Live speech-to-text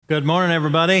Good morning,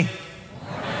 everybody.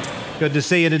 Good to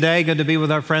see you today. Good to be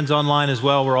with our friends online as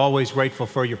well. We're always grateful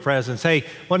for your presence. Hey,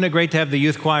 wasn't it great to have the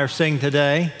youth choir sing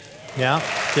today? Yeah,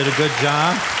 did a good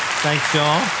job. Thanks,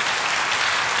 y'all.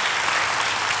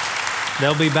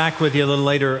 They'll be back with you a little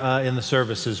later in the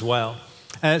service as well.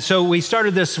 So we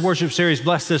started this worship series,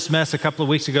 Bless This Mess, a couple of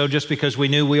weeks ago just because we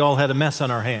knew we all had a mess on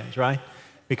our hands, right?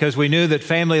 Because we knew that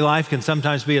family life can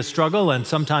sometimes be a struggle and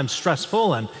sometimes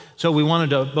stressful, and so we wanted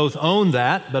to both own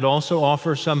that, but also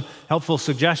offer some helpful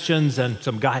suggestions and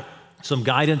some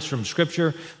guidance from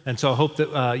Scripture. And so I hope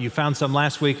that you found some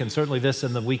last week and certainly this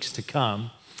in the weeks to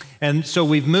come. And so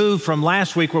we've moved from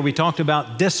last week where we talked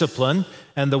about discipline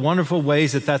and the wonderful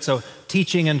ways that that's a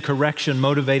teaching and correction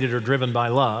motivated or driven by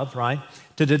love, right?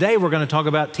 To today we're going to talk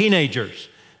about teenagers.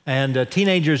 And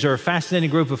teenagers are a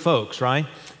fascinating group of folks, right?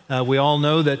 We all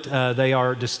know that they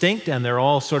are distinct and they're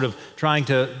all sort of trying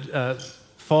to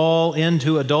fall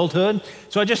into adulthood.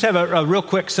 So I just have a real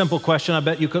quick, simple question. I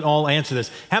bet you could all answer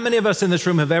this. How many of us in this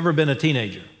room have ever been a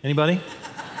teenager? Anybody?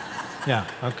 Yeah,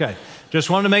 okay. Just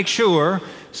wanted to make sure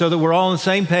so that we're all on the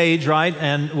same page, right?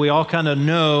 And we all kind of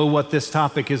know what this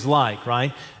topic is like,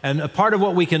 right? And a part of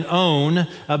what we can own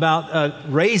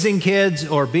about raising kids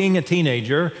or being a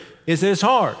teenager is that it's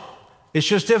hard. It's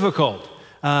just difficult.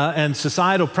 And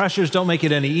societal pressures don't make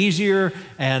it any easier.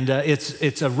 And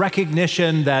it's a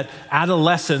recognition that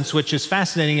adolescence, which is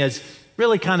fascinating as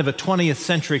really kind of a 20th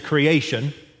century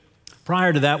creation.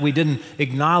 Prior to that, we didn't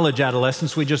acknowledge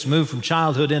adolescence. We just moved from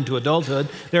childhood into adulthood.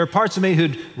 There are parts of me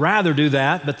who'd rather do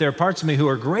that, but there are parts of me who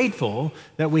are grateful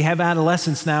that we have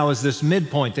adolescence now as this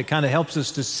midpoint that kind of helps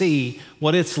us to see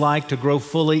what it's like to grow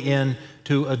fully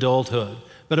into adulthood.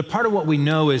 But a part of what we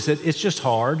know is that it's just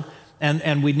hard.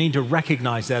 And we need to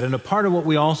recognize that. And a part of what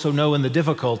we also know in the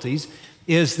difficulties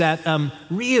is that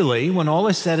really, when all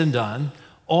is said and done,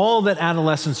 all that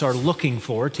adolescents are looking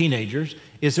for, teenagers,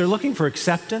 is they're looking for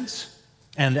acceptance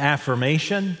and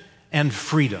affirmation and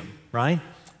freedom, right?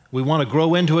 We want to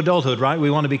grow into adulthood, right? We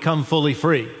want to become fully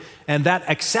free. And that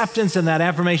acceptance and that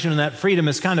affirmation and that freedom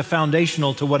is kind of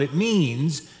foundational to what it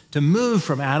means to move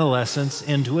from adolescence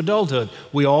into adulthood.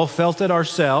 We all felt it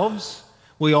ourselves.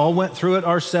 We all went through it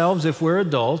ourselves if we're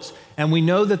adults, and we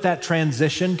know that that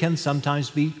transition can sometimes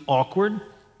be awkward,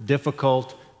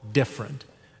 difficult, different.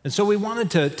 And so we wanted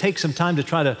to take some time to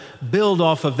try to build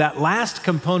off of that last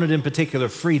component in particular,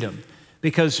 freedom,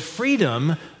 because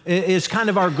freedom is kind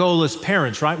of our goal as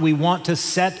parents, right? We want to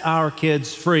set our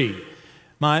kids free.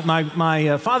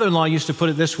 My father-in-law used to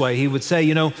put it this way. He would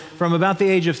say, from about the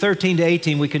age of 13 to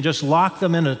 18, we can just lock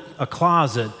them in a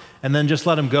closet and then just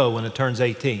let them go when it turns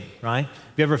 18, right?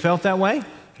 Have you ever felt that way?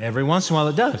 Every once in a while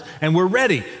it does. And we're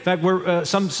ready. In fact,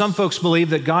 some folks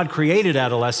believe that God created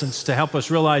adolescence to help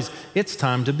us realize it's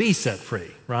time to be set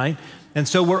free, right? And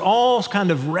so we're all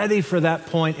kind of ready for that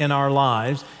point in our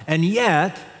lives. And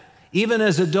yet, even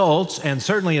as adults and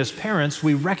certainly as parents,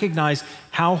 we recognize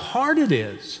how hard it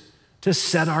is to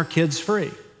set our kids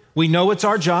free. We know it's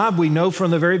our job. We know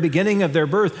from the very beginning of their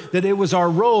birth that it was our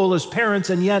role as parents,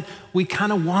 and yet we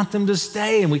kind of want them to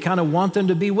stay, and we kind of want them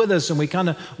to be with us, and we kind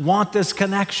of want this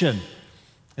connection.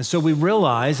 And so we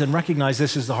realize and recognize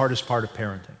this is the hardest part of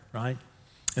parenting, right?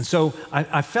 And so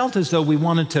I felt as though we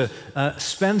wanted to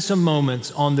spend some moments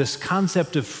on this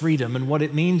concept of freedom and what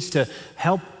it means to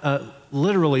help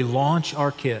literally launch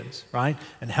our kids, right?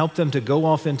 And help them to go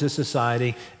off into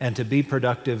society and to be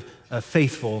productive,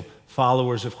 faithful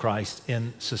followers of Christ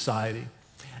in society.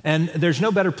 And there's no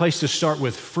better place to start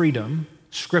with freedom,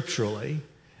 scripturally,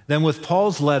 than with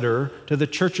Paul's letter to the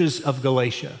churches of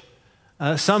Galatia.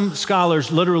 Some scholars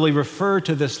literally refer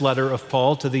to this letter of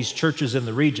Paul to these churches in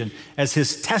the region as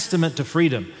his testament to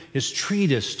freedom, his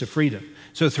treatise to freedom.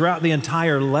 So throughout the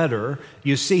entire letter,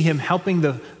 you see him helping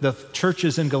the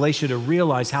churches in Galatia to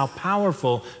realize how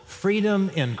powerful freedom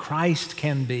in Christ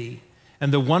can be,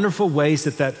 and the wonderful ways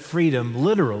that freedom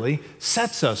literally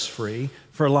sets us free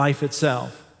for life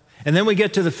itself. And then we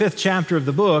get to the 5th chapter of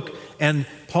the book, and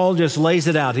Paul just lays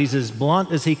it out. He's as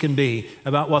blunt as he can be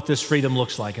about what this freedom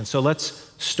looks like. And so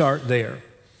let's start there.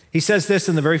 He says this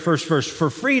in the very first verse, "For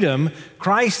freedom,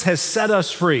 Christ has set us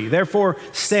free. Therefore,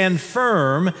 stand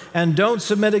firm and don't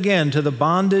submit again to the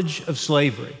bondage of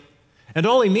slavery." And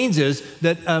all he means is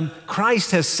that Christ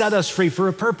has set us free for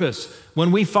a purpose.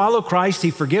 When we follow Christ,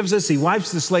 he forgives us, he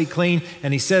wipes the slate clean,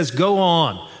 and he says, go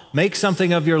on, make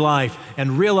something of your life,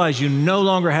 and realize you no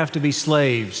longer have to be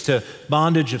slaves to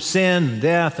bondage of sin and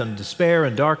death and despair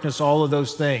and darkness, all of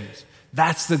those things.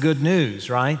 That's the good news,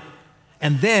 right?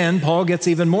 And then Paul gets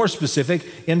even more specific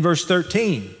in verse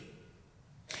 13.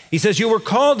 He says, "You were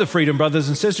called to freedom, brothers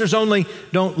and sisters, only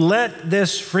don't let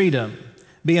this freedom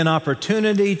be an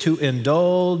opportunity to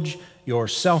indulge your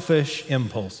selfish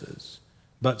impulses,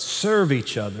 but serve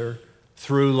each other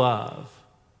through love.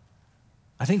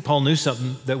 I think Paul knew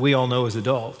something that we all know as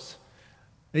adults.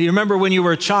 You remember when you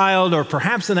were a child or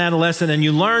perhaps an adolescent and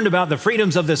you learned about the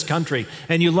freedoms of this country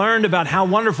and you learned about how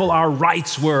wonderful our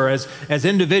rights were as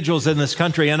individuals in this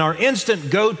country, and our instant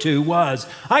go-to was,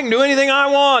 I can do anything I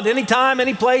want, anytime,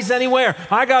 any place, anywhere.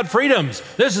 I got freedoms.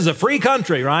 This is a free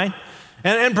country, right?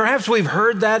 And perhaps we've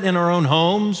heard that in our own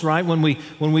homes, right? When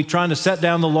we trying to set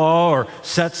down the law or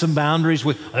set some boundaries.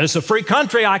 It's a free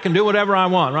country. I can do whatever I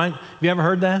want, right? Have you ever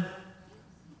heard that?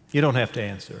 You don't have to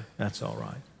answer. That's all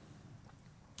right.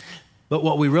 But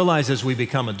what we realize as we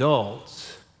become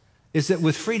adults is that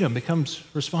with freedom becomes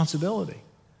responsibility,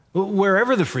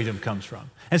 wherever the freedom comes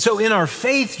from. And so in our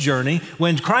faith journey,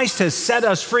 when Christ has set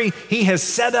us free, he has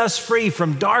set us free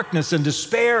from darkness and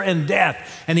despair and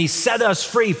death, and he set us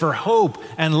free for hope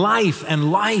and life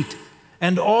and light.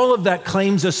 And all of that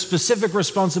claims a specific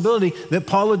responsibility that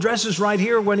Paul addresses right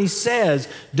here when he says,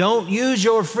 don't use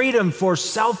your freedom for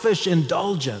selfish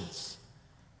indulgence,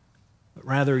 but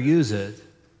rather use it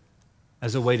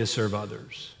as a way to serve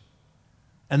others.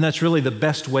 And that's really the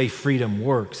best way freedom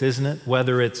works, isn't it?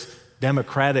 Whether it's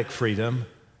democratic freedom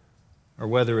or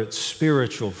whether it's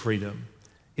spiritual freedom,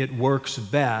 it works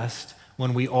best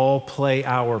when we all play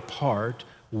our part,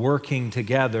 working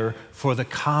together for the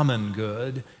common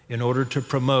good in order to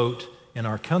promote in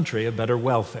our country a better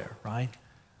welfare, right?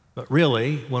 But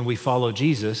really, when we follow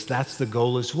Jesus, that's the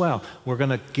goal as well. We're going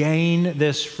to gain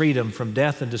this freedom from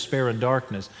death and despair and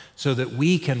darkness so that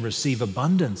we can receive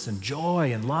abundance and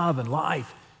joy and love and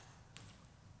life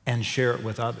and share it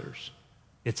with others.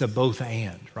 It's a both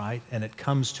and, right? And it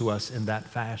comes to us in that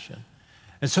fashion.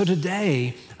 And so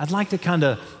today, I'd like to kind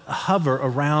of hover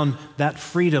around that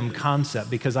freedom concept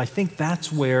because I think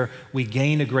that's where we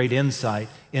gain a great insight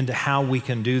into how we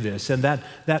can do this. And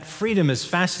that freedom is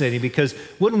fascinating because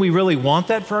wouldn't we really want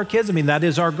that for our kids? I mean, that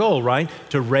is our goal, right?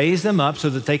 To raise them up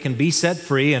so that they can be set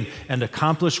free and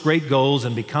accomplish great goals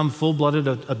and become full-blooded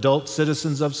adult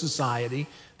citizens of society.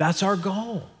 That's our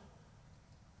goal.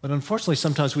 But unfortunately,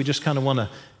 sometimes we just kind of want to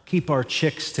keep our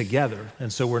chicks together,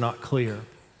 and so we're not clear.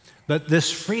 But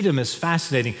this freedom is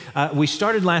fascinating. We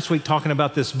started last week talking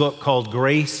about this book called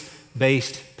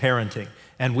Grace-Based Parenting,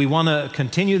 and we want to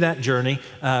continue that journey.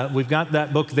 We've got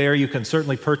that book there. You can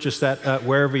certainly purchase that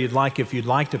wherever you'd like if you'd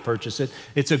like to purchase it.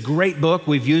 It's a great book.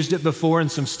 We've used it before in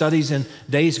some studies in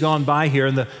days gone by here,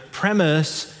 and the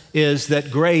premise is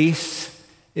that grace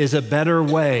is a better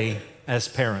way as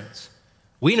parents.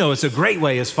 We know it's a great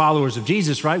way as followers of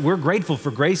Jesus, right? We're grateful for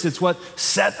grace. It's what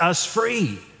set us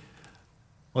free.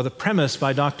 Well, the premise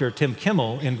by Dr. Tim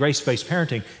Kimmel in Grace-Based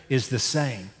Parenting is the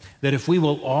same, that if we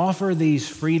will offer these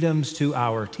freedoms to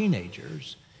our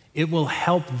teenagers, it will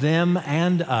help them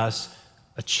and us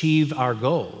achieve our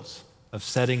goals of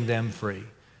setting them free.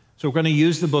 So we're going to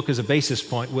use the book as a basis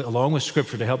point along with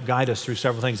Scripture to help guide us through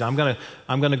several things. I'm going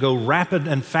to go rapid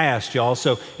and fast, y'all.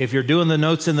 So if you're doing the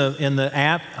notes in the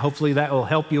app, hopefully that will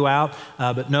help you out.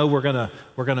 But no, we're going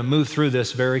to move through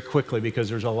this very quickly because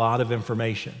there's a lot of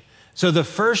information. So the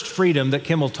first freedom that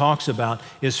Kimmel talks about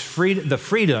is the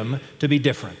freedom to be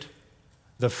different.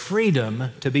 The freedom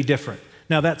to be different.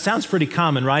 Now that sounds pretty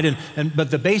common, right? But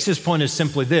the basis point is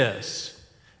simply this.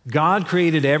 God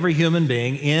created every human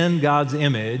being in God's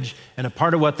image, and a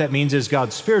part of what that means is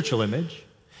God's spiritual image.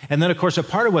 And then, of course, a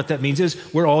part of what that means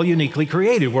is we're all uniquely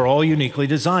created. We're all uniquely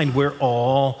designed. We're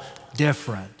all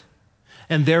different.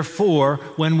 And therefore,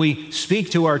 when we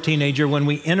speak to our teenager, when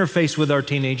we interface with our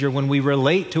teenager, when we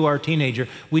relate to our teenager,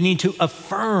 we need to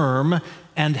affirm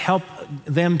and help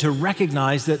them to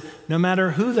recognize that no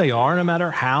matter who they are, no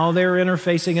matter how they're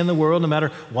interfacing in the world, no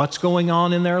matter what's going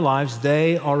on in their lives,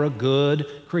 they are a good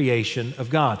creation of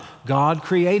God. God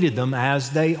created them as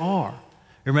they are.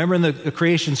 Remember in the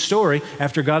creation story,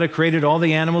 after God had created all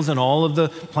the animals and all of the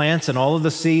plants and all of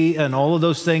the sea and all of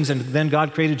those things, and then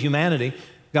God created humanity,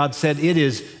 God said, it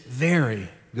is very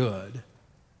good.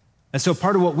 And so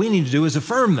part of what we need to do is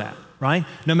affirm that, right?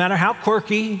 No matter how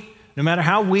quirky, no matter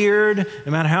how weird,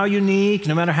 no matter how unique,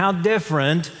 no matter how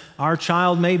different our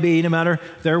child may be, no matter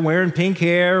if they're wearing pink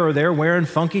hair or they're wearing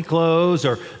funky clothes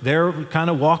or they're kind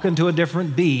of walking to a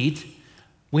different beat,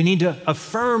 we need to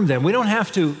affirm them. We don't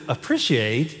have to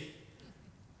appreciate,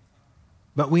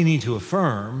 but we need to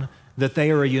affirm that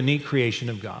they are a unique creation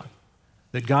of God,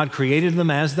 that God created them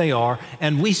as they are,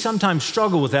 and we sometimes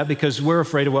struggle with that because we're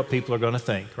afraid of what people are going to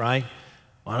think, right?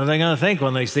 What are they going to think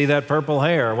when they see that purple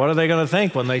hair? What are they going to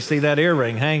think when they see that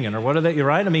earring hanging? Or what are they,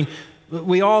 right? I mean,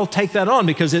 we all take that on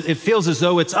because it feels as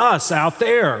though it's us out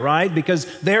there, right?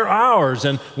 Because they're ours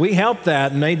and we helped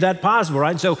that and made that possible,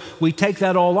 right? And so we take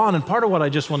that all on. And part of what I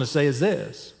just want to say is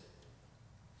this.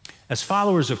 As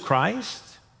followers of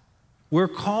Christ, we're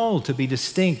called to be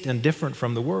distinct and different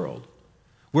from the world.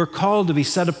 We're called to be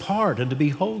set apart and to be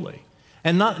holy.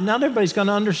 And not everybody's going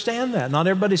to understand that. Not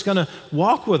everybody's going to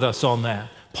walk with us on that.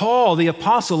 Paul, the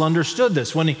apostle, understood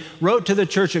this. When he wrote to the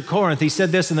church at Corinth, he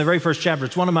said this in the very first chapter.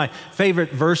 It's one of my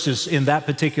favorite verses in that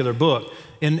particular book.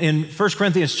 In 1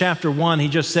 Corinthians chapter 1, he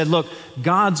just said, look,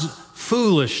 God's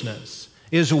foolishness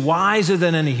is wiser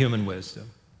than any human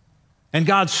wisdom. And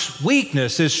God's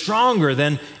weakness is stronger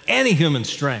than any human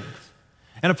strength.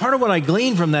 And a part of what I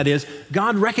glean from that is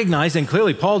God recognized, and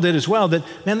clearly Paul did as well, that,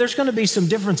 man, there's going to be some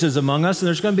differences among us and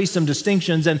there's going to be some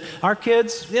distinctions. And our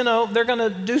kids, they're going to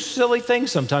do silly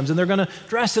things sometimes and they're going to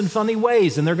dress in funny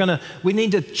ways. And we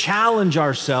need to challenge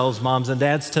ourselves, moms and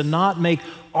dads, to not make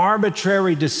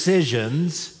arbitrary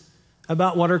decisions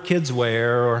about what our kids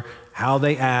wear or how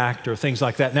they act or things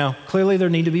like that. Now, clearly there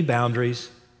need to be boundaries.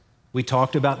 We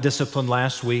talked about discipline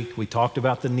last week. We talked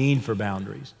about the need for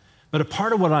boundaries. But a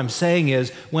part of what I'm saying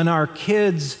is when our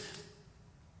kids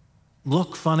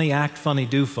look funny, act funny,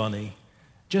 do funny,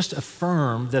 just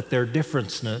affirm that their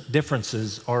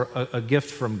differences are a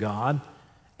gift from God,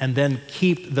 and then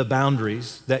keep the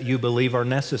boundaries that you believe are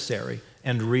necessary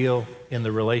and real in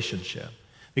the relationship.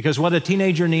 Because what a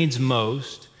teenager needs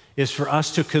most is for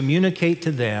us to communicate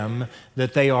to them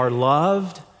that they are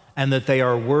loved and that they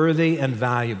are worthy and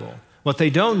valuable. What they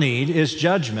don't need is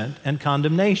judgment and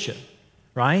condemnation,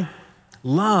 right?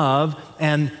 Love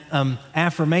and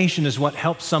affirmation is what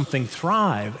helps something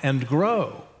thrive and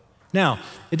grow. Now,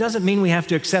 it doesn't mean we have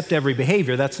to accept every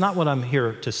behavior. That's not what I'm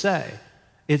here to say.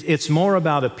 It's more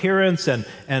about appearance and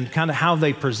kind of how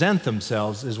they present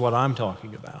themselves is what I'm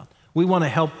talking about. We want to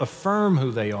help affirm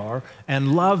who they are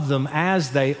and love them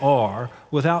as they are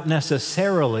without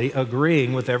necessarily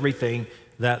agreeing with everything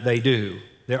that they do.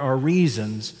 There are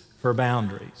reasons for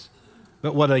boundaries.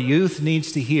 But what a youth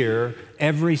needs to hear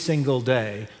every single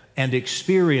day and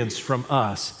experience from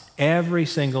us every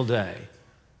single day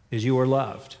is you are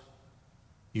loved,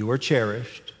 you are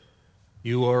cherished,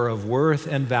 you are of worth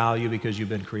and value because you've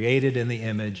been created in the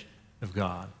image of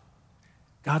God.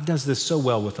 God does this so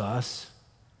well with us.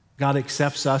 God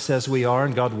accepts us as we are,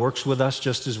 and God works with us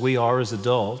just as we are as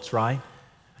adults, right?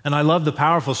 And I love the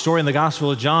powerful story in the Gospel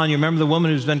of John. You remember the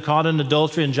woman who's been caught in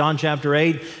adultery in John chapter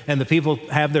 8, and the people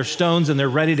have their stones and they're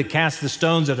ready to cast the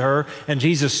stones at her, and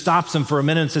Jesus stops them for a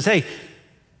minute and says, hey,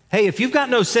 if you've got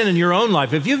no sin in your own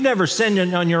life, if you've never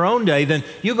sinned on your own day, then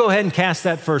you go ahead and cast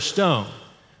that first stone.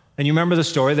 And you remember the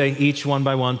story. They each one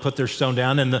by one put their stone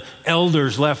down, and the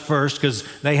elders left first because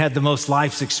they had the most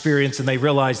life's experience and they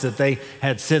realized that they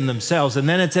had sinned themselves. And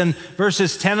then it's in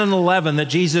verses 10 and 11 that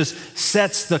Jesus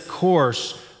sets the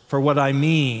course for what I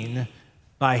mean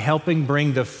by helping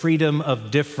bring the freedom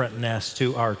of differentness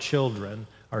to our children,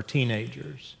 our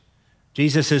teenagers.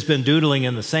 Jesus has been doodling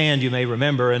in the sand, you may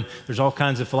remember, and there's all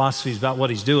kinds of philosophies about what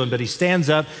he's doing, but he stands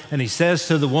up and he says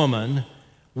to the woman,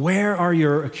 "Where are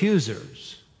your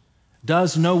accusers?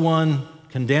 Does no one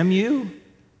condemn you?"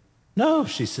 "No,"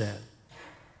 she said.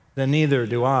 "Then neither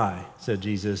do I," said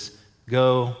Jesus.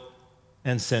 "Go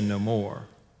and sin no more."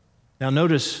 Now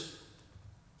notice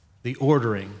the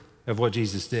ordering of what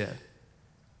Jesus did.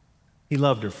 He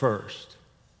loved her first.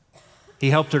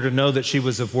 He helped her to know that she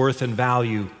was of worth and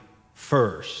value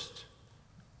first.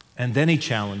 And then he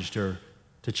challenged her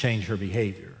to change her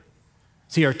behavior.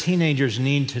 See, our teenagers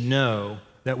need to know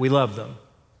that we love them,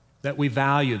 that we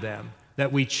value them,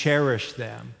 that we cherish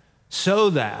them, so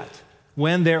that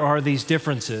when there are these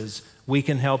differences, we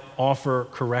can help offer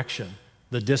correction,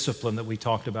 the discipline that we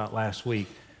talked about last week.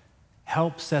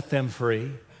 Help set them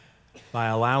free by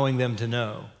allowing them to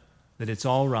know that it's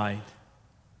all right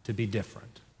to be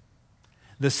different.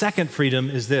 The second freedom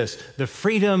is this, the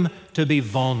freedom to be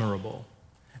vulnerable.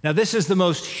 Now, this is the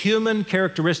most human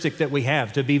characteristic that we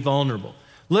have, to be vulnerable.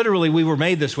 Literally, we were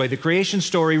made this way. The creation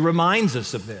story reminds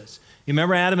us of this. You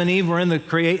remember Adam and Eve were in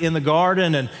the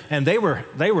garden, and they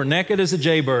were naked as a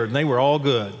jaybird, and they were all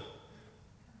good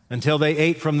until they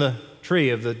ate from the tree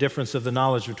of the difference of the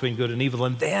knowledge between good and evil.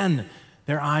 And then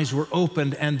their eyes were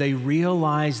opened and they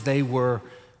realized they were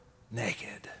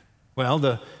naked. Well,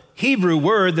 the Hebrew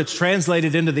word that's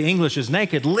translated into the English as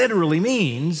naked literally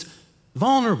means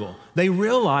vulnerable. They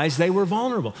realized they were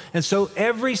vulnerable. And so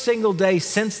every single day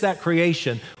since that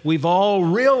creation, we've all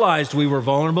realized we were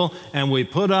vulnerable and we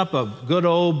put up a good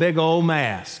old, big old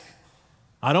mask.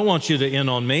 I don't want you to in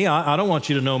on me. I don't want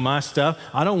you to know my stuff.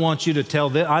 I don't want you to tell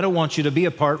this. I don't want you to be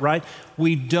a part, right?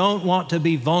 We don't want to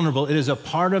be vulnerable. It is a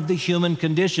part of the human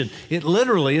condition. It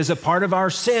literally is a part of our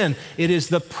sin. It is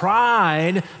the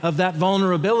pride of that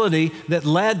vulnerability that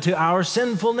led to our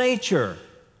sinful nature.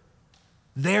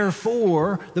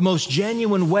 Therefore, the most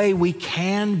genuine way we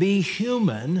can be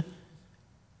human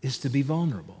is to be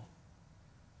vulnerable.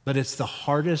 But it's the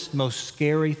hardest, most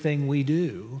scary thing we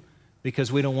do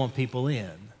because we don't want people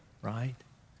in, right?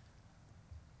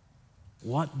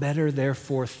 What better,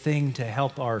 therefore, thing to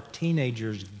help our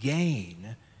teenagers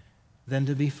gain than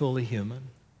to be fully human,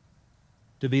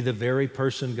 to be the very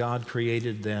person God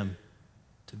created them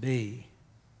to be?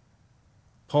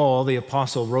 Paul, the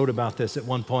apostle, wrote about this at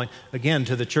one point, again,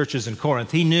 to the churches in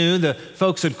Corinth. He knew the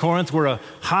folks in Corinth were a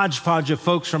hodgepodge of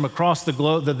folks from across the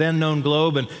globe, the then known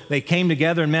globe, and they came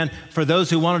together, and man, for those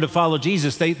who wanted to follow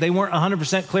Jesus, they weren't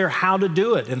 100% clear how to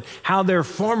do it and how their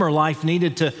former life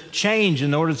needed to change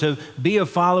in order to be a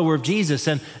follower of Jesus.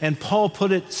 And Paul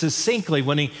put it succinctly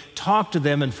when he talked to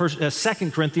them in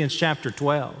 2 Corinthians chapter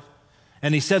 12.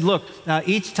 And he said, look,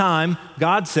 each time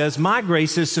God says, my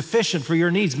grace is sufficient for your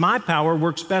needs. My power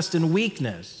works best in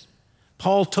weakness.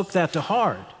 Paul took that to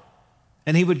heart.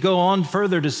 And he would go on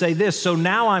further to say this, so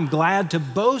now I'm glad to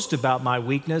boast about my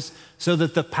weakness so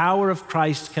that the power of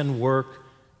Christ can work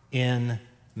in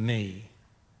me.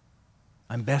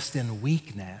 I'm best in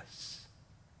weakness.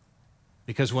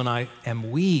 Because when I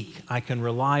am weak, I can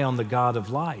rely on the God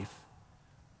of life.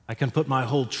 I can put my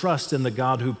whole trust in the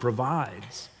God who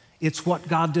provides. It's what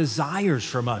God desires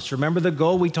from us. Remember the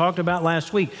goal we talked about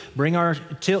last week? Bring our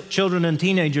children and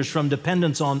teenagers from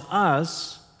dependence on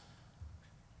us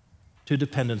to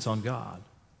dependence on God.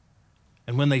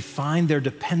 And when they find their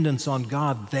dependence on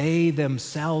God, they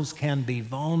themselves can be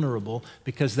vulnerable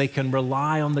because they can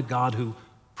rely on the God who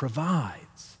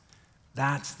provides.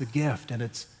 That's the gift, and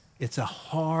it's a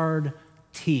hard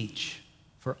teach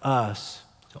for us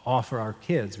to offer our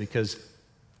kids because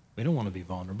we don't want to be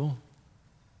vulnerable.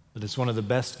 But it's one of the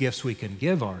best gifts we can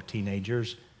give our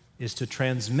teenagers is to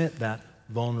transmit that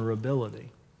vulnerability.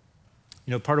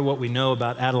 You know, part of what we know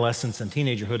about adolescence and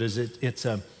teenagerhood is it's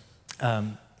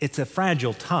a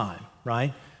fragile time,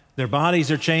 right? Their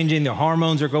bodies are changing, their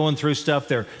hormones are going through stuff,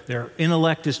 their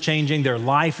intellect is changing, their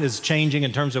life is changing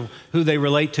in terms of who they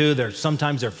relate to.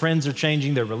 Sometimes their friends are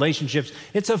changing, their relationships.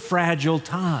 It's a fragile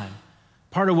time.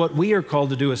 Part of what we are called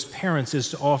to do as parents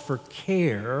is to offer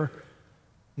care,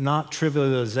 not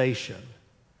trivialization.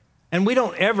 And we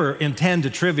don't ever intend to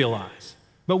trivialize,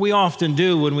 but we often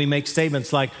do when we make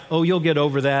statements like, oh, you'll get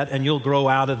over that and you'll grow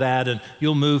out of that and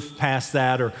you'll move past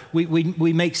that. Or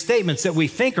we make statements that we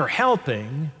think are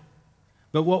helping,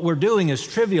 but what we're doing is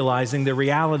trivializing the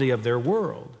reality of their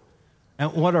world.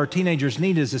 And what our teenagers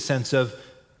need is a sense of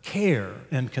care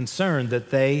and concern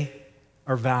that they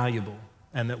are valuable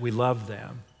and that we love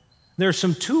them. There are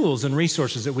some tools and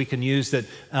resources that we can use that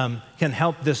can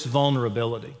help this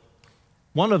vulnerability.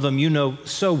 One of them you know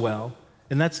so well,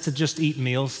 and that's to just eat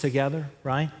meals together,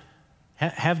 right?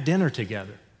 Have dinner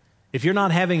together. If you're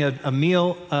not having a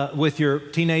meal with your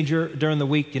teenager during the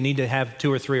week, you need to have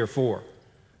 2 or 3 or 4.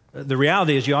 The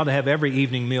reality is you ought to have every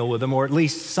evening meal with them, or at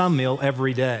least some meal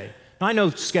every day. Now, I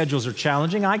know schedules are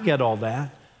challenging, I get all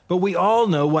that, but we all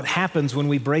know what happens when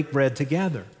we break bread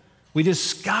together. We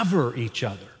discover each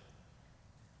other.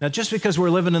 Now, just because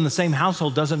we're living in the same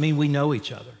household doesn't mean we know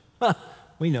each other.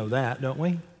 We know that, don't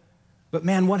we? But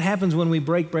man, what happens when we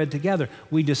break bread together?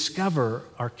 We discover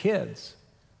our kids.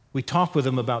 We talk with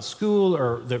them about school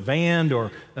or their band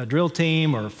or a drill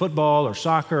team or football or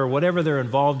soccer or whatever they're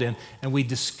involved in, and we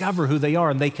discover who they are,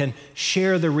 and they can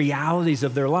share the realities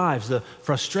of their lives, the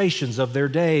frustrations of their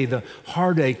day, the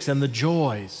heartaches and the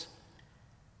joys,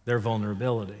 their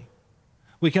vulnerability.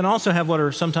 We can also have what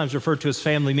are sometimes referred to as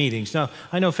family meetings. Now,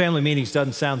 I know family meetings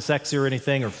doesn't sound sexy or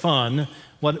anything or fun.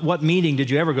 What meeting did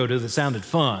you ever go to that sounded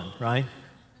fun, right?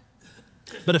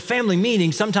 But a family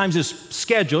meeting sometimes is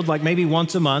scheduled, like maybe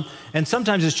once a month, and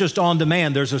sometimes it's just on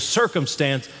demand. There's a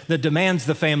circumstance that demands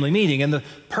the family meeting. And the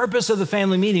purpose of the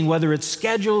family meeting, whether it's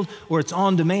scheduled or it's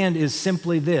on demand, is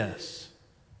simply this: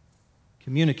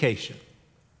 communication.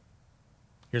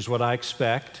 Here's what I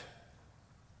expect.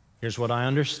 Here's what I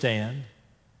understand.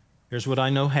 Here's what I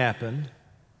know happened.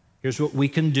 Here's what we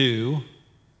can do.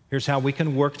 Here's how we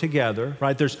can work together,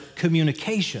 right? There's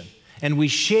communication. And we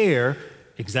share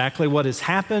exactly what has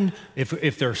happened.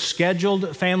 If they're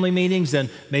scheduled family meetings, then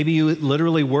maybe you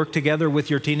literally work together with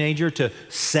your teenager to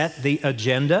set the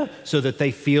agenda so that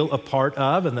they feel a part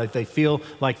of and that they feel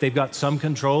like they've got some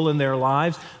control in their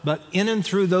lives. But in and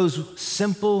through those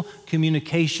simple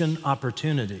communication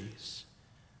opportunities,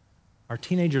 our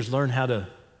teenagers learn how to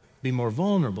be more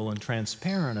vulnerable and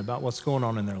transparent about what's going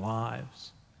on in their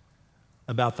lives,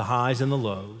 about the highs and the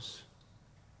lows,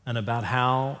 and about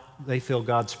how they feel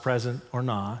God's present or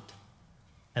not.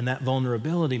 And that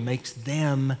vulnerability makes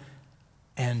them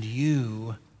and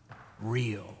you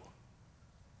real.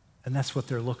 And that's what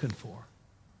they're looking for.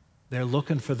 They're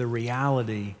looking for the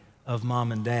reality of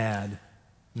mom and dad,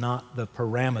 not the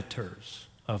parameters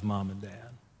of mom and dad,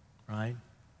 right?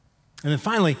 And then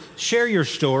finally, share your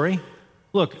story.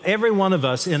 Look, every one of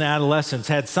us in adolescence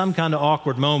had some kind of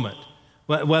awkward moment,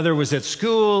 whether it was at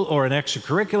school or in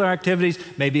extracurricular activities.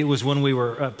 Maybe it was when we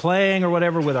were playing or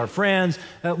whatever with our friends.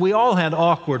 We all had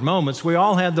awkward moments. We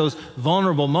all had those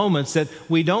vulnerable moments that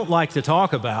we don't like to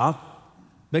talk about.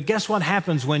 But guess what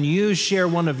happens when you share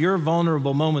one of your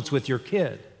vulnerable moments with your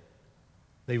kid?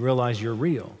 They realize you're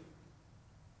real.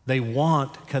 They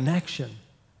want connection.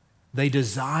 They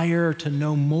desire to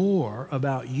know more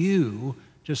about you,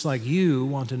 just like you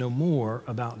want to know more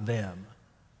about them.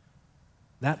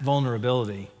 That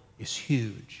vulnerability is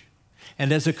huge.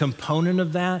 And as a component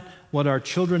of that, what our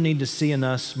children need to see in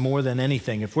us more than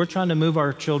anything, if we're trying to move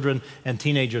our children and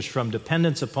teenagers from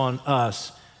dependence upon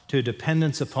us to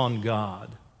dependence upon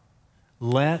God,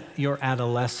 let your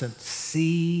adolescent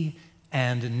see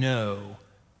and know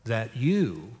that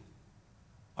you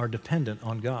are dependent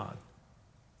on God.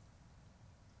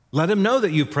 Let him know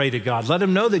that you pray to God. Let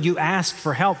him know that you ask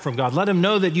for help from God. Let him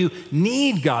know that you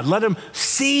need God. Let him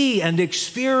see and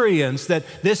experience that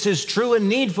this is true and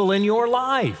needful in your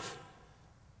life.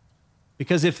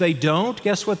 Because if they don't,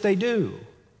 guess what they do?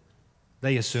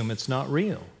 They assume it's not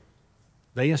real.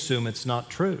 They assume it's not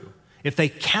true. If they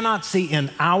cannot see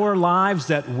in our lives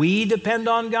that we depend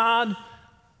on God,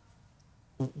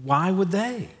 why would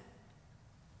they?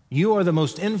 You are the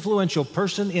most influential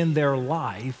person in their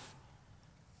life.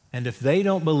 And if they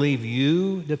don't believe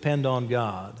you depend on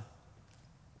God,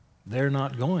 they're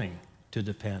not going to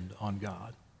depend on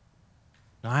God.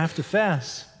 Now, I have to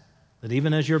confess that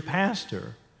even as your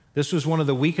pastor, this was one of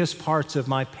the weakest parts of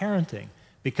my parenting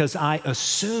because I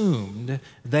assumed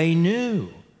they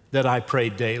knew that I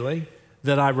prayed daily,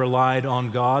 that I relied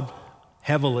on God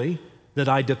heavily, that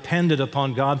I depended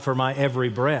upon God for my every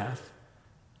breath.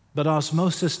 But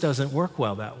osmosis doesn't work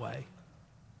well that way.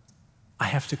 I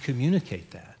have to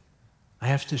communicate that. I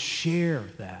have to share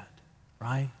that,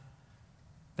 right?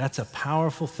 That's a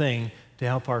powerful thing to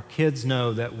help our kids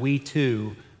know that we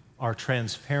too are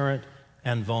transparent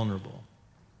and vulnerable.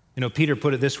 You know, Peter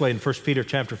put it this way in 1 Peter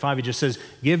chapter 5. He just says,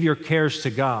 give your cares to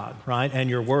God, right? And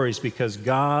your worries because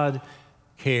God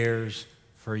cares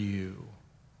for you.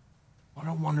 What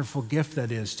a wonderful gift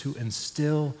that is to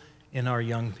instill in our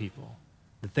young people,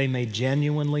 that they may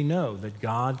genuinely know that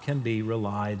God can be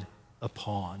relied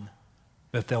upon.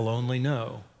 But they'll only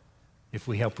know if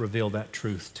we help reveal that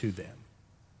truth to them.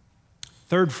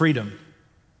 Third, freedom.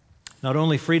 Not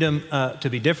only freedom to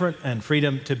be different and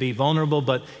freedom to be vulnerable,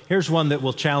 but here's one that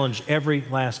will challenge every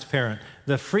last parent: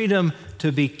 the freedom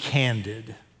to be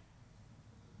candid.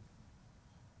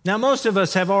 Now, most of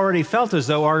us have already felt as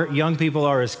though our young people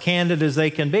are as candid as they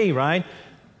can be, right?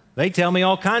 They tell me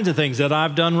all kinds of things that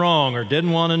I've done wrong or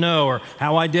didn't want to know, or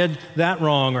how I did that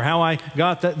wrong, or how I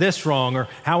got this wrong, or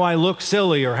how I look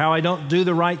silly, or how I don't do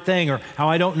the right thing, or how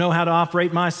I don't know how to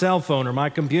operate my cell phone or my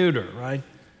computer, right?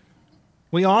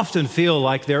 We often feel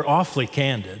like they're awfully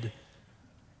candid,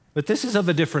 but this is of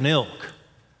a different ilk.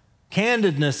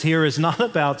 Candidness here is not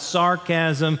about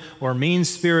sarcasm or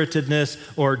mean-spiritedness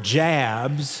or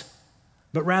jabs,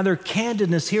 but rather,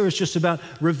 candidness here is just about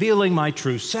revealing my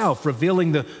true self,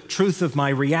 revealing the truth of my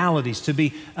realities, to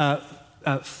be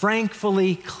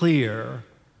frankly clear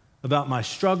about my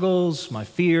struggles, my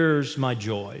fears, my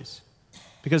joys.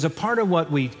 Because a part of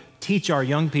what we teach our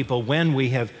young people when we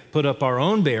have put up our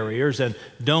own barriers and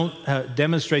don't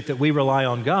demonstrate that we rely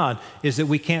on God is that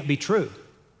we can't be true.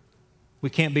 We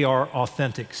can't be our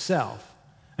authentic self.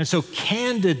 And so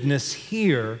candidness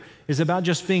here is about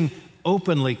just being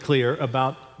openly clear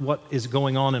about what is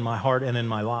going on in my heart and in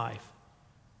my life.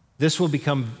 This will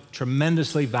become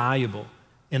tremendously valuable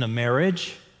in a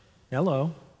marriage,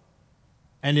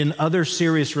 and in other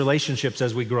serious relationships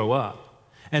as we grow up.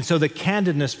 And so the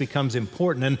candidness becomes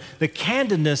important, and the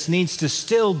candidness needs to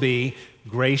still be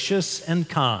gracious and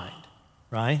kind,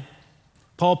 right?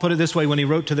 Paul put it this way when he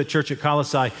wrote to the church at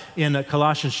Colossae in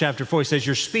Colossians chapter 4. He says,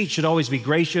 your speech should always be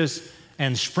gracious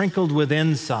and sprinkled with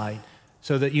insight,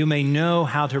 so that you may know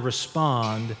how to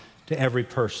respond to every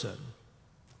person.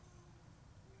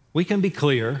 We can be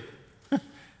clear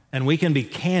and we can be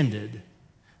candid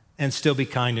and still be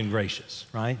kind and gracious,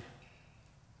 right?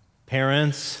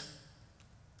 Parents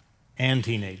and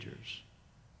teenagers.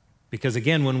 Because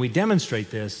again, when we demonstrate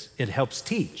this, it helps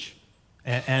teach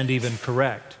and even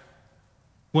correct.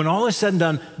 When all is said and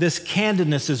done, this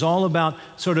candidness is all about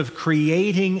sort of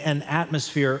creating an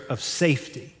atmosphere of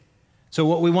safety. So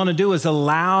what we want to do is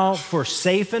allow for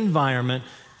safe environment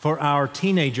for our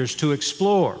teenagers to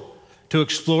explore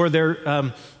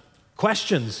their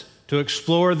questions, to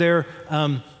explore their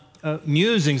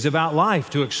musings about life,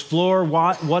 to explore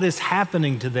what is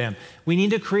happening to them. We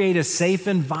need to create a safe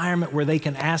environment where they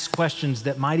can ask questions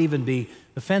that might even be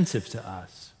offensive to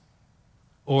us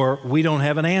or we don't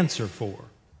have an answer for.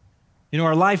 You know,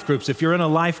 our life groups, if you're in a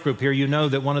life group here, you know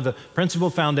that one of the principal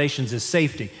foundations is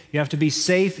safety. You have to be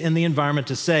safe in the environment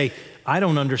to say, I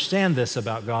don't understand this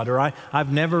about God, or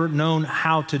I've never known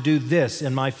how to do this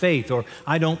in my faith, or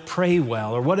I don't pray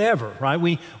well, or whatever, right?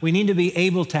 We need to be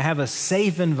able to have a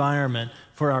safe environment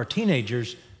for our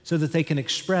teenagers so that they can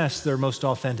express their most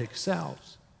authentic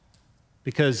selves.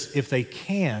 Because if they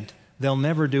can't, they'll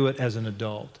never do it as an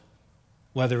adult,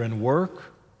 whether in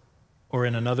work or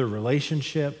in another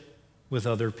relationship with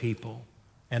other people.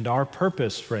 And our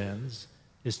purpose, friends,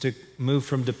 is to move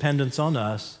from dependence on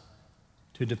us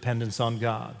to dependence on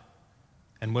God.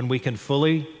 And when we can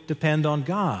fully depend on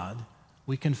God,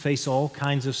 we can face all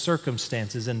kinds of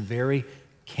circumstances in very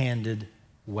candid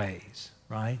ways,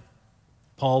 right?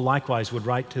 Paul likewise would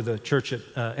write to the church at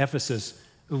Ephesus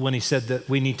when he said that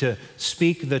we need to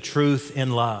speak the truth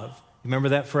in love. Remember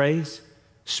that phrase?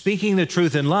 Speaking the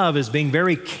truth in love is being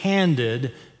very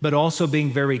candid, but also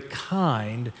being very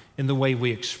kind in the way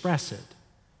we express it.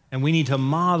 And we need to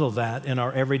model that in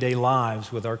our everyday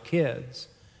lives with our kids.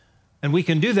 And we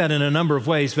can do that in a number of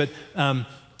ways, but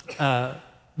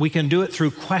we can do it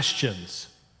through questions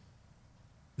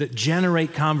that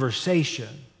generate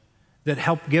conversation, that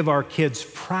help give our kids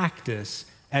practice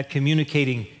at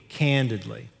communicating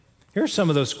candidly. Here are some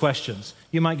of those questions.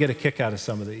 You might get a kick out of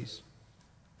some of these.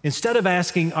 Instead of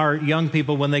asking our young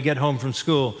people when they get home from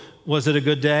school, was it a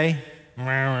good day?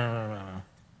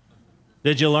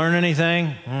 Did you learn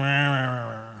anything?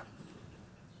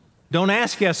 Don't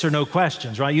ask yes or no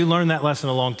questions, right? You learned that lesson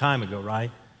a long time ago, right?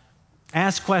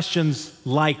 Ask questions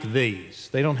like these.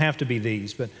 They don't have to be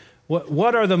these, but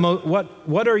what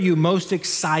are you most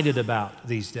excited about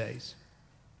these days?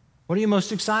 What are you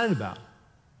most excited about?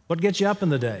 What gets you up in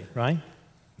the day, right?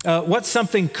 What's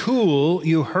something cool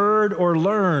you heard or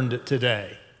learned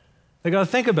today? They got to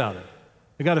think about it.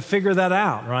 They got to figure that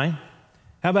out, right?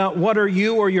 How about what are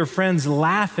you or your friends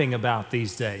laughing about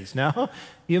these days? Now,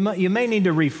 you may need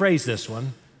to rephrase this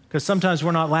one because sometimes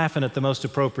we're not laughing at the most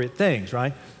appropriate things,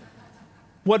 right?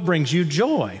 What brings you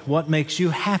joy? What makes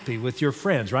you happy with your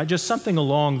friends, right? Just something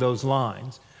along those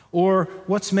lines. Or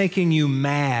what's making you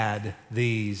mad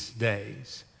these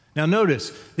days? Now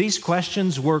notice, these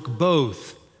questions work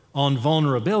both on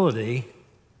vulnerability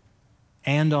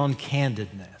and on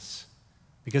candidness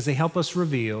because they help us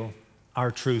reveal our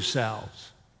true selves.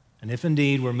 And if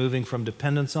indeed we're moving from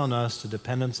dependence on us to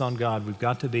dependence on God, we've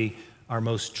got to be our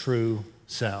most true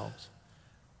selves.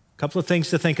 A couple of things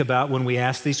to think about when we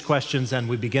ask these questions and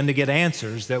we begin to get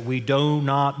answers that we do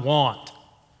not want,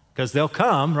 because they'll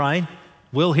come, right?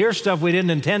 We'll hear stuff we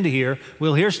didn't intend to hear.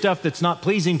 We'll hear stuff that's not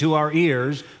pleasing to our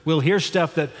ears. We'll hear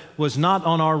stuff that was not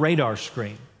on our radar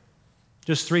screen.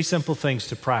 Just 3 simple things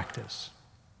to practice.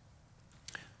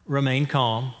 Remain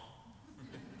calm.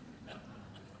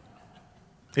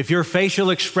 If your facial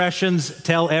expressions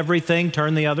tell everything,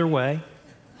 turn the other way,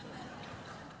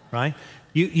 right?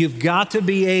 You've got to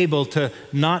be able to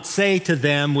not say to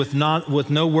them with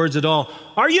no words at all,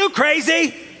 "Are you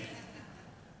crazy?"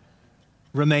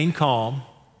 Remain calm,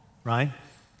 right?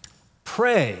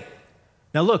 Pray.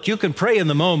 Now look, you can pray in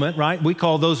the moment, right? We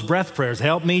call those breath prayers.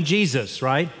 Help me, Jesus,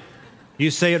 right?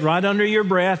 You say it right under your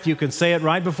breath. You can say it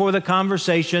right before the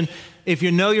conversation. If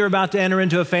you know you're about to enter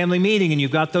into a family meeting and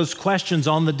you've got those questions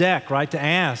on the deck, right, to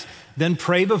ask, then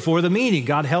pray before the meeting.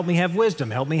 God, help me have wisdom.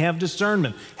 Help me have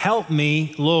discernment. Help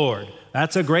me, Lord.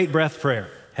 That's a great breath prayer.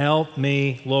 Help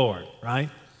me, Lord, right?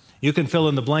 You can fill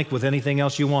in the blank with anything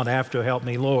else you want after help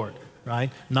me, Lord, right?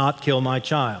 Not kill my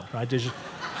child, right?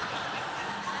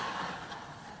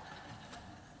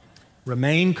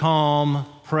 Remain calm,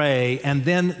 pray, and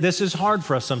then this is hard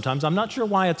for us sometimes. I'm not sure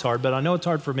why it's hard, but I know it's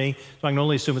hard for me, so I can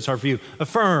only assume it's hard for you.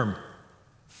 Affirm.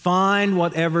 Find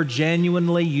whatever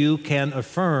genuinely you can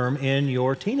affirm in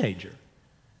your teenager.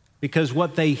 Because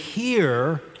what they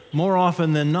hear more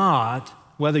often than not,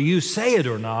 whether you say it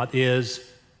or not, is,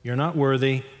 "You're not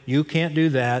worthy, you can't do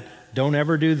that, don't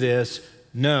ever do this,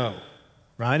 no."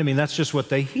 Right? I mean, that's just what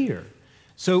they hear.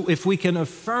 So if we can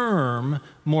affirm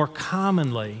more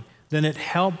commonly, then it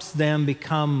helps them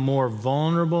become more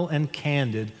vulnerable and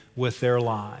candid with their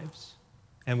lives.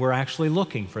 And we're actually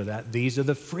looking for that. These are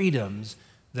the freedoms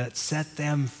that set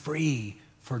them free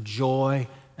for joy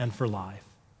and for life.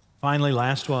 Finally,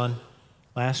 last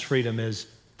freedom is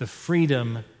the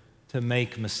freedom to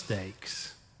make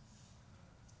mistakes.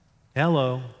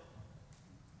 Hello.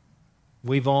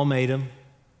 We've all made them.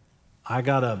 I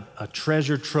got a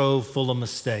treasure trove full of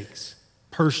mistakes,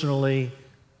 personally,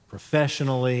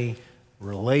 professionally,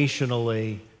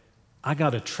 relationally. I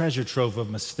got a treasure trove of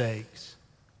mistakes.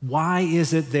 Why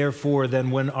is it, therefore, then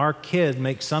when our kid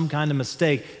makes some kind of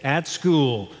mistake at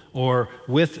school or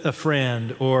with a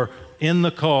friend or in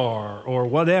the car or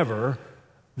whatever,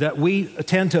 that we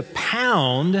tend to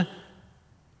pound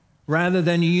rather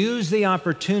than use the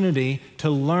opportunity to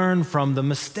learn from the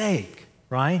mistake,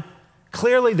 right?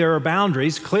 Clearly there are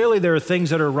boundaries. Clearly there are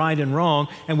things that are right and wrong,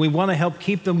 and we want to help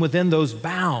keep them within those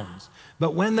bounds.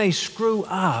 But when they screw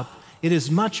up, it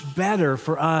is much better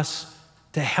for us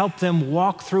to help them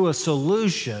walk through a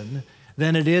solution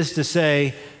than it is to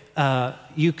say,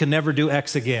 you can never do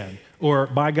X again, or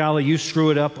by golly, you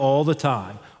screw it up all the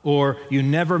time, or you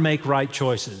never make right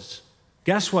choices.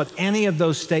 Guess what any of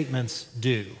those statements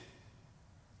do?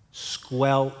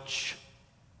 Squelch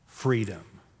freedom.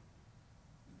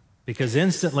 Because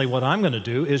instantly what I'm going to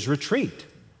do is retreat.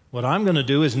 What I'm going to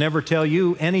do is never tell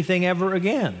you anything ever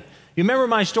again. You remember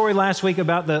my story last week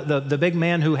about the big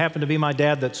man who happened to be my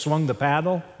dad that swung the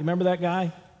paddle? You remember that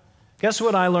guy? Guess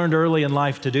what I learned early in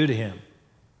life to do to him?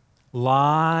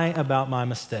 Lie about my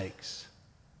mistakes.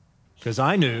 Because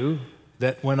I knew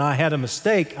that when I had a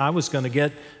mistake, I was going to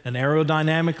get an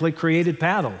aerodynamically created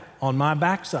paddle on my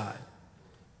backside.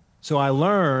 So I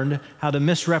learned how to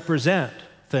misrepresent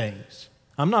things.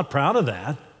 I'm not proud of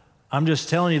that. I'm just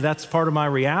telling you that's part of my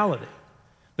reality.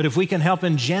 But if we can help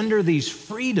engender these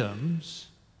freedoms,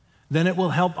 then it will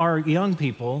help our young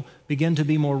people begin to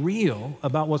be more real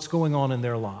about what's going on in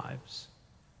their lives.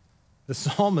 The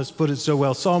psalmist put it so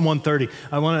well, Psalm 130.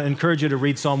 I want to encourage you to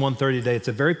read Psalm 130 today. It's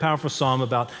a very powerful psalm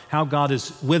about how God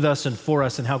is with us and for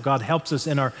us and how God helps us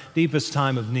in our deepest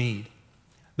time of need.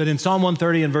 But in Psalm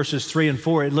 130 in verses 3 and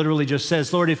 4, it literally just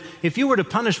says, Lord, if you were to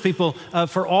punish people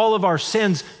for all of our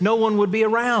sins, no one would be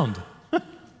around.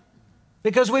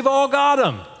 Because we've all got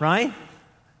them, right?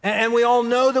 And we all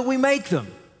know that we make them.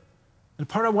 And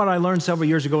part of what I learned several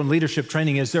years ago in leadership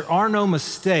training is there are no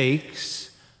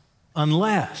mistakes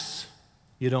unless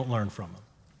you don't learn from them,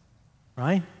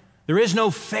 right? There is no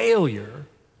failure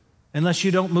unless you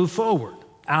don't move forward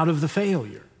out of the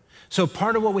failure. So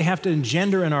part of what we have to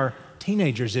engender in our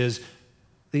teenagers is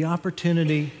the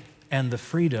opportunity and the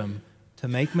freedom to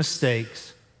make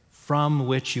mistakes from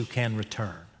which you can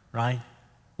return, right?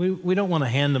 We don't want to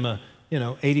hand them a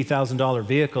 $80,000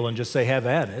 vehicle and just say, have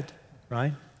at it,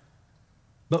 right?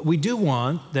 But we do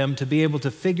want them to be able to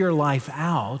figure life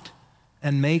out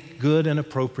and make good and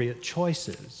appropriate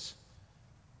choices.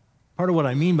 Part of what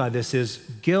I mean by this is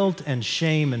guilt and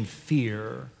shame and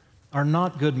fear are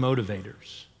not good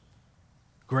motivators.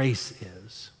 Grace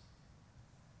is.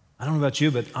 I don't know about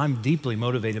you, but I'm deeply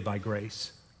motivated by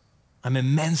grace. I'm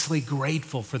immensely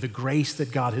grateful for the grace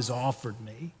that God has offered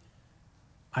me.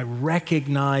 I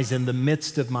recognize in the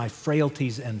midst of my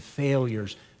frailties and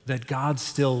failures that God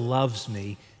still loves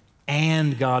me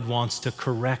and God wants to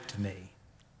correct me.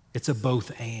 It's a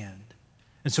both and.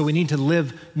 And so we need to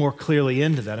live more clearly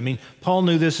into that. I mean, Paul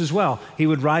knew this as well. He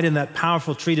would write in that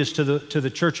powerful treatise to the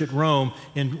church at Rome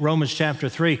in Romans chapter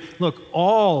 3, look,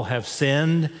 all have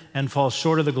sinned and fall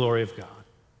short of the glory of God.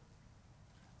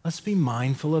 Let's be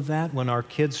mindful of that when our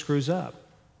kid screws up,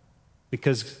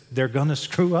 because they're going to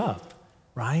screw up,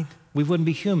 right? We wouldn't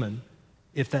be human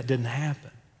if that didn't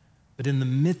happen. But in the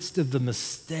midst of the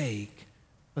mistake,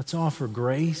 let's offer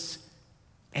grace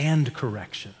and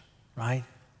correction, right?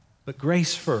 But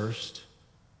grace first.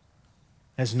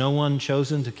 Has no one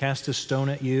chosen to cast a stone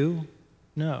at you?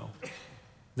 No.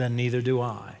 Then neither do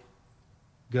I.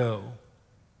 Go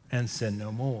and sin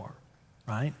no more,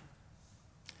 right?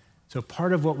 So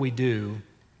part of what we do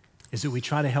is that we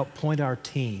try to help point our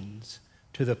teens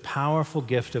to the powerful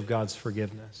gift of God's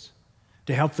forgiveness,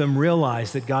 to help them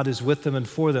realize that God is with them and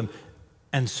for them,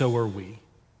 and so are we,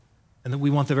 and that we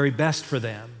want the very best for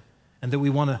them, and that we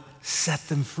want to set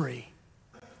them free.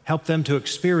 Help them to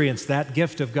experience that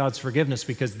gift of God's forgiveness,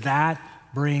 because that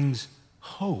brings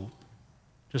hope,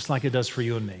 just like it does for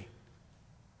you and me.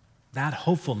 That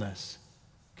hopefulness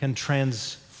can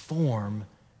transform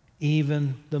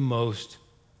even the most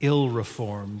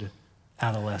ill-reformed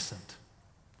adolescent,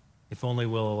 if only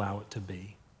we'll allow it to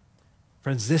be.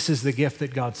 Friends, this is the gift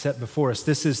that God set before us.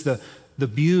 This is the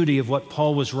beauty of what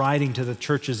Paul was writing to the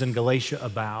churches in Galatia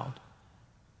about.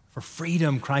 For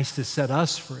freedom, Christ has set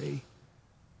us free.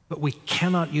 But we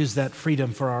cannot use that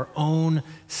freedom for our own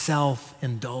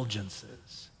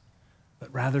self-indulgences,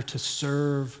 but rather to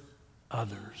serve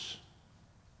others.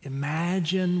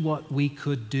 Imagine what we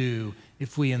could do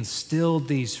if we instilled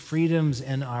these freedoms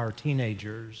in our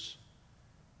teenagers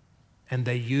and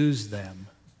they used them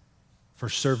for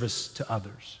service to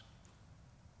others,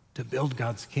 to build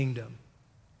God's kingdom,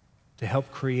 to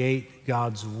help create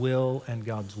God's will and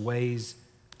God's ways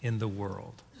in the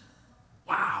world.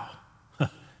 Wow.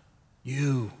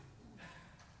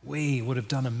 We would have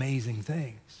done amazing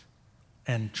things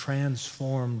and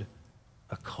transformed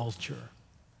a culture.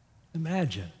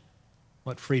 Imagine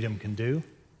what freedom can do.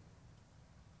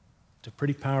 It's a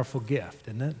pretty powerful gift,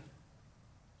 isn't it?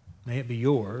 May it be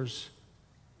yours,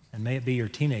 and may it be your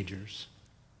teenagers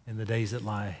in the days that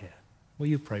lie ahead. Will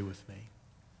you pray with me?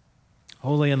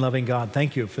 Holy and loving God,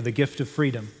 thank you for the gift of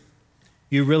freedom.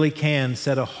 You really can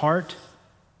set a heart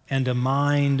and a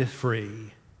mind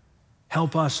free.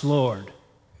 Help us, Lord,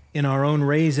 in our own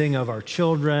raising of our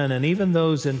children and even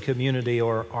those in community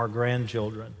or our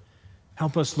grandchildren.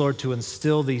 Help us, Lord, to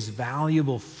instill these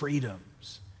valuable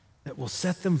freedoms that will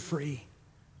set them free,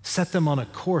 set them on a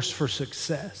course for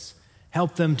success.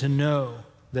 Help them to know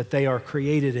that they are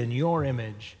created in your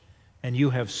image and you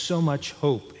have so much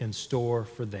hope in store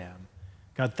for them.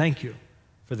 God, thank you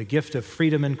for the gift of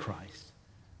freedom in Christ.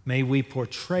 May we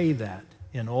portray that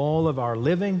in all of our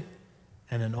living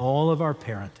and in all of our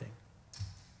parenting.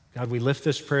 God, we lift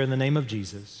this prayer in the name of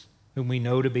Jesus, whom we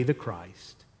know to be the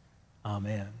Christ.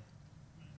 Amen.